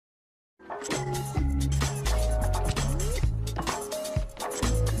KIPRUN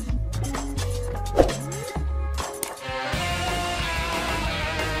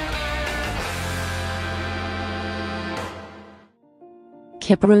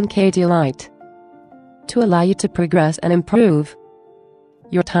KD Light. To allow you to progress and improve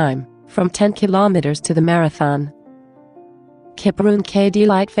your time from 10 kilometers to the marathon. KIPRUN KD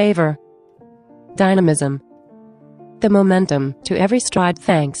Light favor dynamism, the momentum to every stride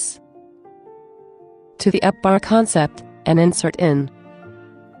thanks to the up bar concept and insert in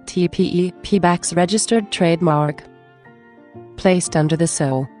TPE-PBAC's registered trademark placed under the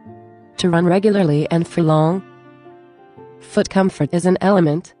sole to run regularly and for long. Foot comfort is an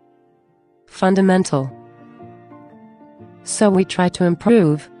element fundamental, so we try to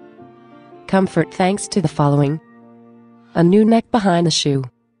improve comfort thanks to the following: a new neck behind the shoe,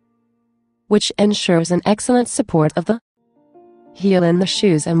 which ensures an excellent support of the heel in the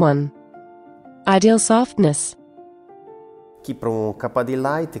shoes, and one ideal softness. KIPRUN KD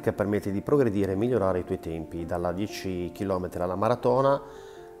Light, che permette di progredire e migliorare i tuoi tempi dalla 10 km alla maratona.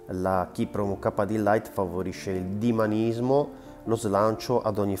 La KIPRUN KD Light favorisce il dimanismo, lo slancio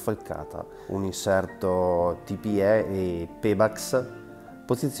ad ogni falcata, un inserto TPE e PBAC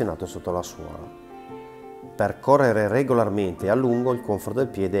posizionato sotto la suola. Per correre regolarmente e a lungo il comfort del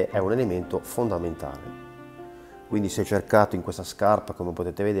piede è un elemento fondamentale, quindi si è cercato in questa scarpa, come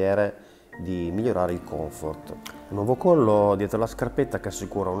potete vedere, di migliorare il comfort. Un nuovo collo dietro la scarpetta che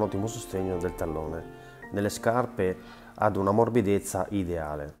assicura un ottimo sostegno del tallone nelle scarpe ad una morbidezza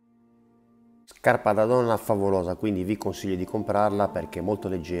ideale. Scarpa da donna favolosa, quindi vi consiglio di comprarla perché è molto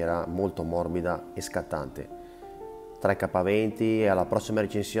leggera, molto morbida e scattante. 3K20 e alla prossima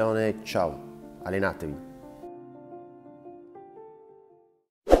recensione, ciao, allenatevi!